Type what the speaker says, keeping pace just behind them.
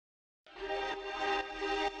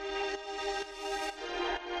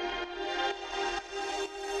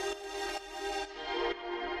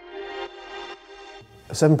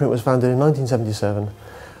Severnprint was founded in 1977,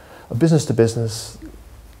 a business-to-business,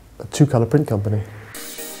 two-colour print company.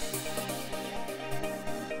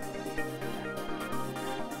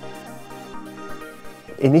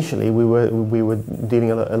 Initially, we were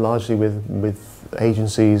dealing largely with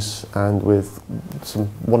agencies and with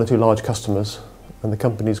one or two large customers, and the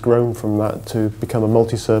company's grown from that to become a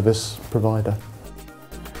multi-service provider.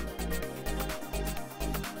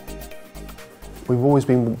 We've always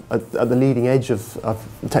been at the leading edge of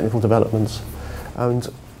technical developments, and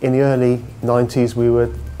in the early 90s we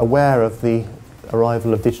were aware of the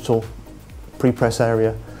arrival of digital pre-press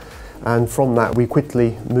area, and from that we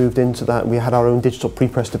quickly moved into that. We had our own digital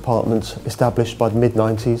pre-press department established by the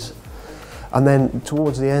mid-90s, and then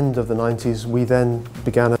towards the end of the 90s we then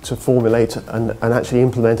began to formulate and actually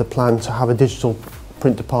implement a plan to have a digital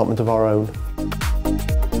print department of our own.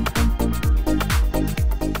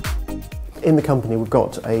 In the company we've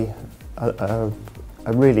got a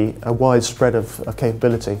really wide spread of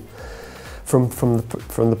capability, from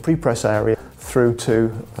the pre-press area through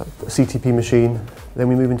to a CTP machine. Then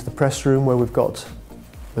we move into the press room where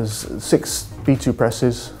there's 6 B2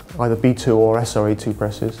 presses, either B2 or SRA2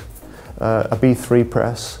 presses, a B3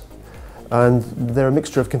 press, and they're a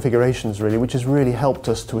mixture of configurations really, which has really helped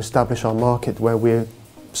us to establish our market where we're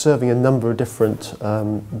serving a number of different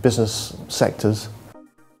business sectors.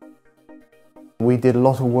 We did a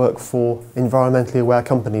lot of work for environmentally aware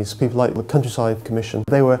companies, people like the Countryside Commission.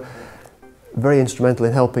 They were very instrumental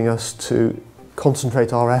in helping us to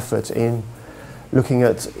concentrate our effort in looking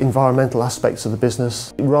at environmental aspects of the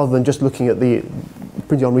business. Rather than just looking at the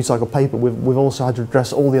printing on recycled paper, we've also had to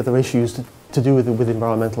address all the other issues to do with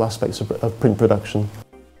environmental aspects of print production.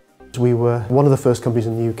 We were one of the first companies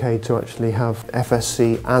in the UK to actually have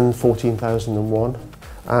FSC and 14001,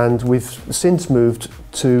 and we've since moved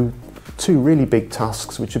to 2 really big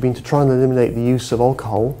tasks, which have been to try and eliminate the use of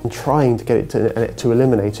alcohol and trying to get it to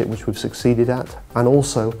eliminate it, which we've succeeded at, and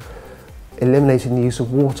also eliminating the use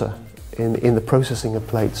of water in the processing of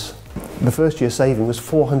plates. The first year saving was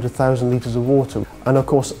 400,000 litres of water, and of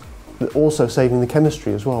course also saving the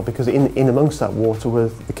chemistry as well, because in amongst that water were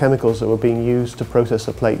the chemicals that were being used to process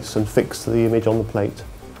the plates and fix the image on the plate.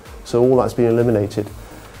 So all that's been eliminated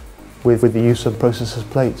with the use of processed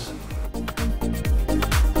plates.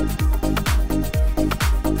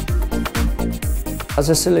 As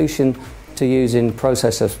a solution to using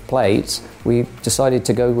processed plates, we decided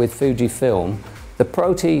to go with Fujifilm. The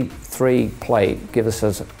PRO-T3 plate gives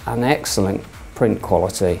us an excellent print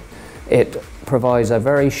quality. It provides a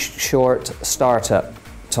very short startup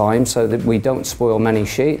time so that we don't spoil many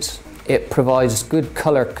sheets. It provides good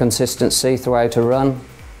colour consistency throughout a run,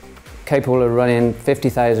 capable of running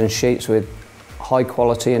 50,000 sheets with high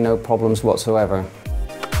quality and no problems whatsoever.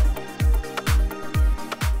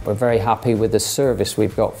 We're very happy with the service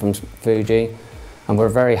we've got from Fuji, and we're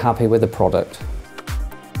very happy with the product.